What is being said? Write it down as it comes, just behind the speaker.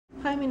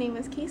Hi, my name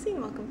is Casey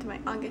and welcome to my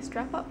August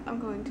wrap-up. I'm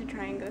going to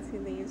try and go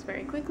through these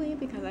very quickly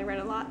because I read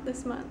a lot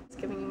this month.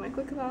 Just giving you my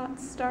quick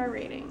thoughts, star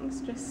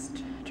ratings,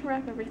 just to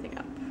wrap everything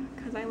up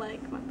because I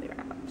like monthly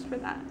wrap-ups for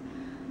that.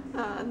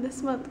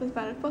 This month was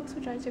Bad Books,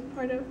 which I took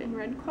part of and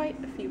read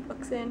quite a few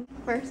books in.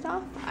 First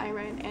off, I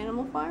read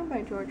Animal Farm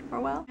by George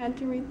Orwell. I had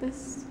to read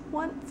this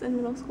once in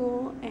middle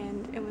school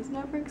and it was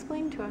never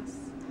explained to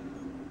us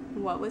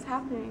what was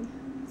happening,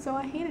 so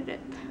I hated it.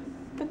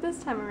 But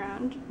this time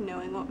around,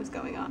 knowing what was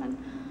going on,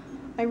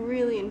 I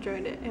really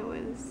enjoyed it. It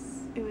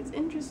was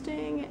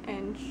interesting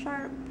and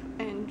sharp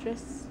and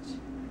just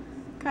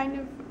kind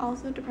of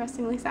also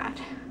depressingly sad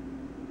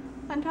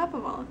on top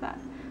of all of that.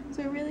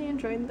 So I really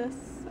enjoyed this.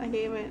 I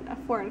gave it a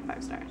 4 out of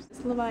 5 stars.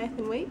 It's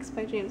Leviathan Wakes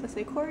by James S.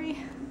 A.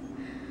 Corey.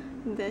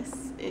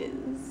 This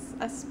is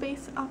a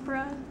space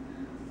opera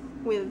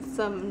with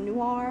some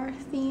noir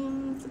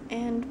themes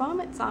and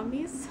vomit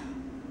zombies,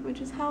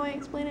 which is how I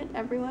explain it to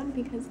everyone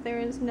because there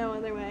is no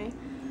other way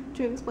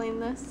to explain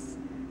this.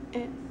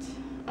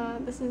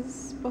 This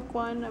is book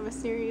 1 of a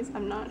series.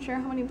 I'm not sure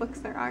how many books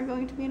there are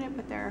going to be in it,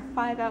 but there are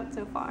 5 out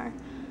so far.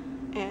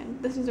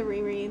 And this is a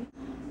reread,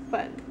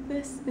 but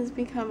this is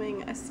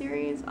becoming a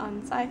series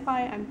on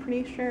Sci-Fi. I'm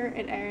pretty sure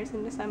it airs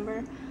in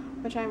December,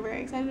 which I'm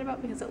very excited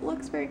about because it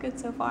looks very good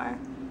so far.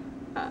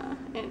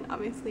 And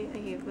obviously I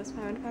gave this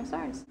 5 out of 5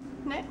 stars.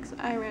 Next,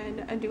 I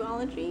read a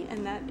duology,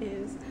 and that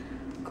is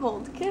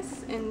Cold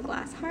Kiss and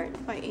Glass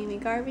Heart by Amy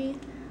Garvey.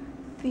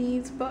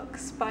 These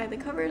books, by the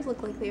covers,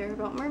 look like they are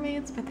about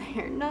mermaids, but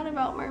they are not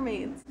about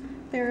mermaids.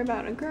 They're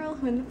about a girl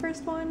who in the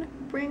first one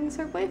brings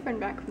her boyfriend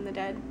back from the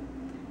dead,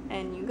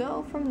 and you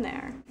go from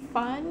there.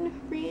 Fun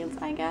reads,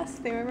 I guess.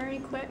 They were very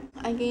quick.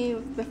 I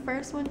gave the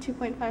first one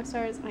 2.5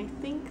 stars, and I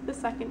think the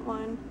second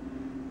one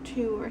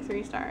 2 or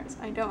 3 stars.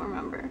 I don't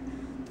remember.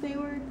 They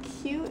were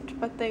cute,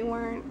 but they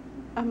weren't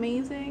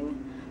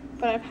amazing,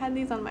 but I've had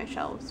these on my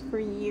shelves for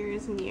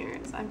years and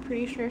years. I'm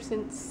pretty sure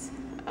since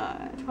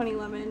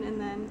 2011, and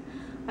then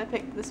I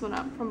picked this one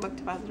up from Book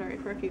Depository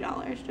for a few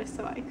dollars just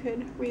so I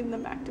could read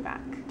them back to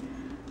back.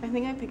 I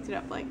think I picked it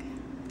up like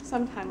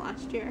sometime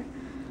last year,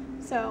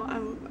 so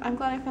I'm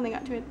glad I finally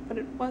got to it, but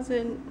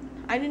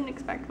I didn't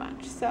expect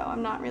much, so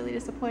I'm not really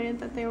disappointed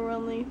that they were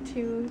only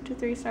 2 to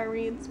 3 star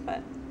reads,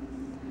 but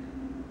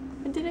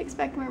I did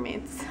expect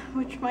mermaids,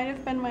 which might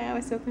have been why I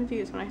was so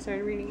confused when I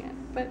started reading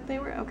it, but they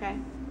were okay.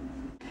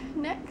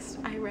 Next,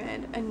 I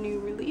read a new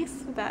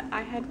release that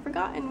I had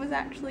forgotten was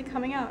actually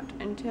coming out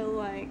until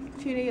like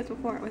 2 days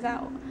before it was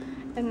out,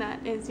 and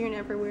that is You're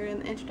Never Weird on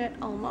the Internet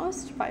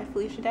Almost by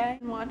Felicia Day. I've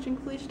been watching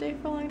Felicia Day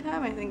for a long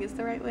time, I think is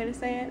the right way to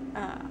say it.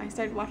 I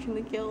started watching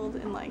The Guild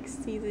in like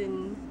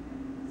season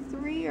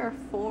 3 or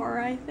 4,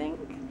 I think,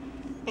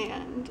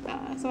 and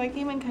so I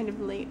came in kind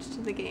of late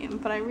to the game,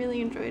 but I really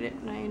enjoyed it,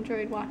 and I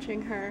enjoyed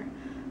watching her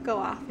go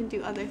off and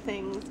do other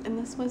things, and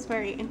this was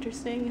very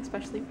interesting,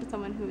 especially for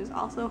someone who is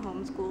also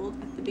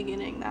homeschooled at the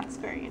beginning. That's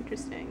very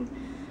interesting.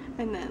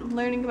 And then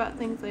learning about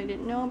things that I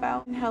didn't know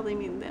about, and how they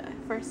made the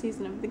first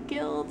season of The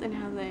Guild, and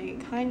how they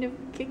kind of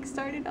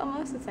kick-started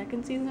almost the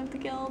second season of The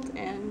Guild,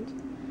 and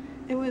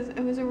it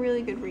was a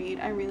really good read.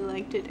 I really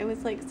liked it. It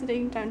was like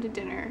sitting down to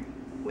dinner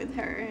with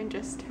her and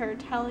just her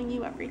telling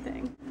you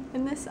everything.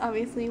 And this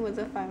obviously was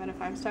a 5 out of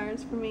 5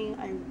 stars for me.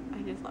 I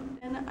just loved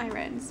it. And I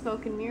read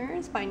Smoke and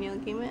Mirrors by Neil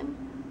Gaiman.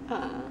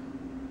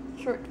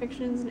 Short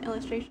fictions and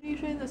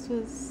illustration. This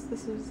was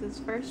his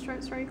first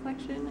short story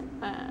collection,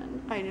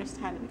 and I just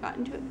hadn't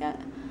gotten to it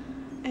yet,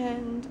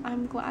 and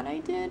I'm glad I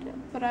did,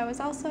 but I was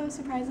also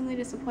surprisingly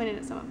disappointed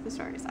at some of the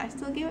stories. I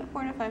still gave it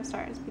 4 out of 5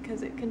 stars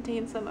because it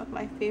contains some of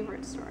my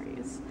favorite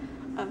stories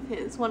of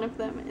his. One of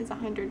them is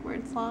 100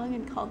 words long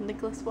and called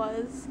Nicholas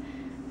Was,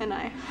 and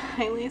I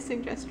highly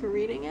suggest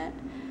reading it.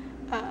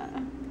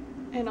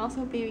 And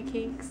also Baby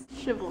Cake's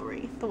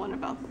Chivalry, the one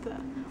about the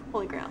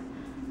Holy Grail.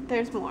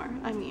 There's more.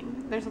 I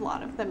mean, there's a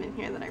lot of them in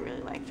here that I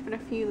really liked, but a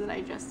few that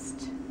I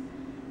just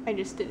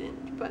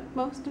didn't. But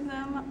most of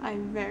them I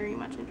very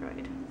much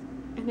enjoyed.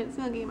 And it's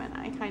Neil Gaiman,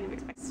 I kind of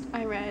expect.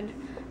 I read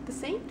The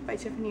Saint by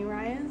Tiffany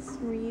Reyes.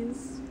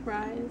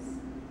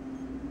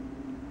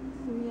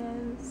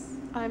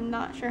 I'm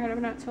not sure how to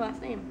pronounce her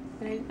last name,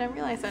 and I did not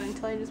realize that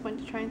until I just went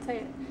to try and say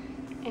it.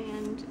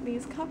 And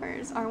these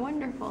covers are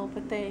wonderful,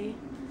 but they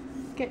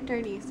get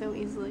dirty so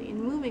easily,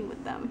 and moving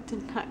with them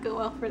did not go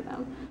well for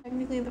them.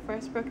 Technically the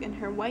first book in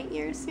her White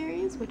Years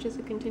series, which is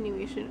a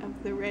continuation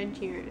of the Red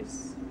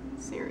Years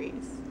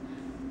series.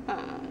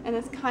 And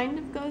this kind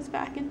of goes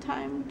back in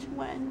time to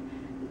when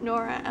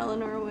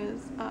Eleanor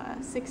was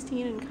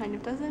 16 and kind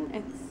of doesn't.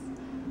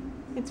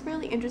 It's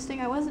really interesting.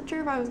 I wasn't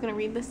sure if I was going to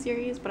read this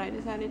series, but I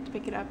decided to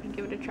pick it up and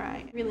give it a try.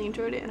 I really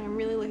enjoyed it, and I'm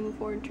really looking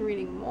forward to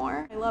reading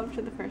more. I loved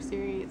the first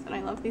series, and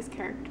I love these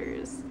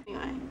characters.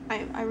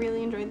 Anyway, I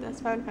really enjoyed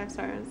this. 5 out of 5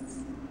 stars.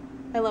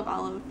 I love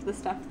all of the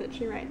stuff that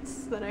she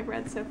writes that I've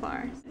read so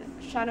far.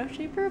 Shadow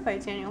Shaper by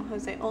Daniel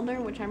Jose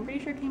Older, which I'm pretty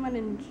sure came out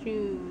in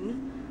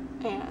June,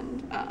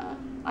 and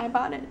I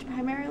bought it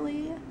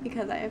primarily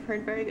because I have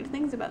heard very good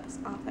things about this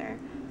author,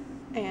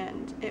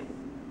 and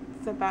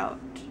it's about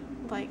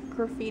like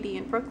graffiti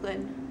in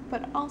Brooklyn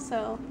but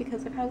also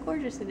because of how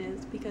gorgeous it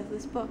is, because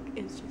this book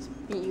is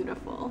just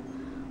beautiful.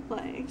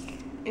 Like,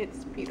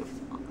 it's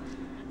beautiful.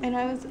 And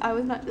I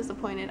was not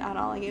disappointed at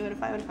all. I gave it a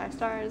 5 out of 5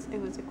 stars.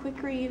 It was a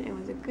quick read, it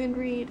was a good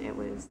read,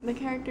 the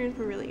characters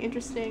were really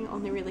interesting,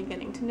 only really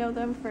getting to know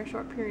them for a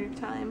short period of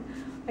time.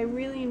 I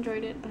really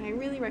enjoyed it, and I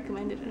really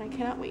recommend it, and I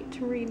cannot wait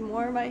to read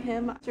more by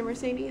him. Mr.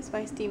 Mercedes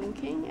by Stephen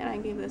King, and I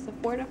gave this a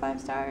 4 out of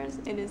 5 stars.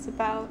 It is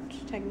about,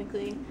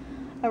 technically,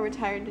 a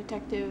retired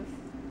detective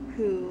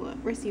who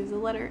receives a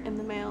letter in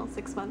the mail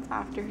 6 months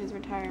after his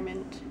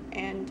retirement,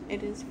 and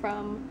it is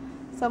from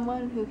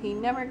someone who he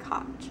never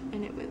caught,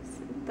 and it was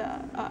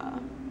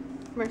the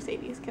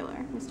Mercedes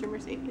killer, Mr.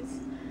 Mercedes.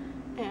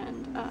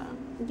 And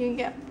you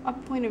get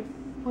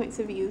points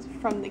of views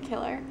from the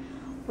killer,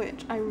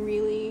 which I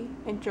really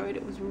enjoyed.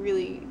 It was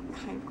really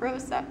kind of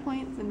gross at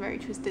points and very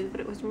twisted,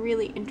 but it was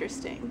really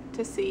interesting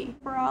to see.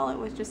 Overall, it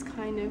was just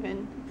kind of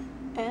an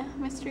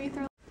mystery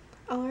thriller.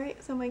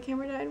 Alright, so my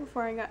camera died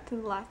before I got to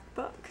the last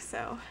book,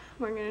 so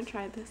we're gonna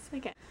try this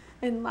again.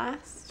 And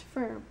last,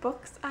 for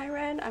books I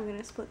read, I'm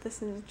gonna split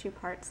this into 2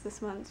 parts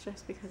this month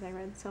just because I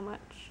read so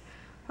much.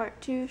 Part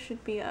 2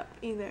 should be up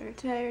either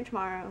today or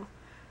tomorrow,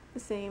 the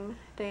same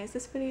day as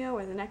this video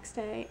or the next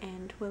day,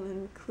 and will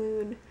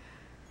include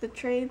the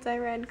trades I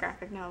read,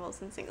 graphic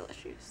novels, and single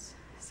issues.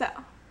 So,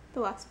 the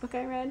last book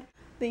I read,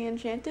 The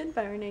Enchanted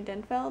by Renee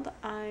Denfeld.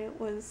 I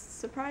was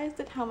surprised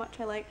at how much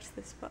I liked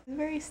this book. It's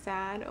very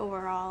sad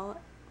overall,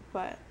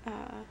 but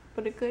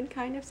a good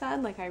kind of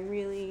sad. Like, I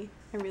really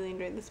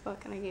enjoyed this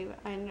book, and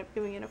I ended up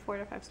giving it a 4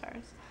 out of 5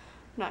 stars.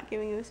 I'm not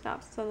giving you a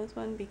synopsis on this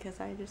one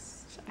because I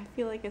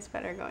feel like it's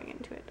better going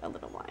into it a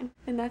little blind.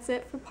 And that's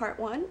it for part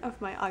 1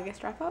 of my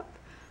August wrap up.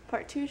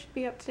 Part 2 should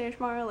be up today or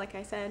tomorrow, like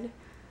I said.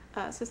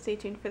 So stay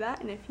tuned for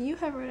that, and if you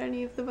have read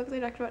any of the books I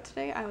talked about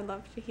today, I would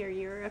love to hear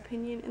your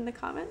opinion in the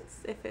comments.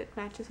 If it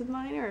matches with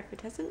mine or if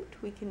it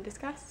doesn't, we can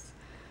discuss.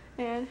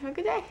 And have a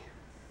good day!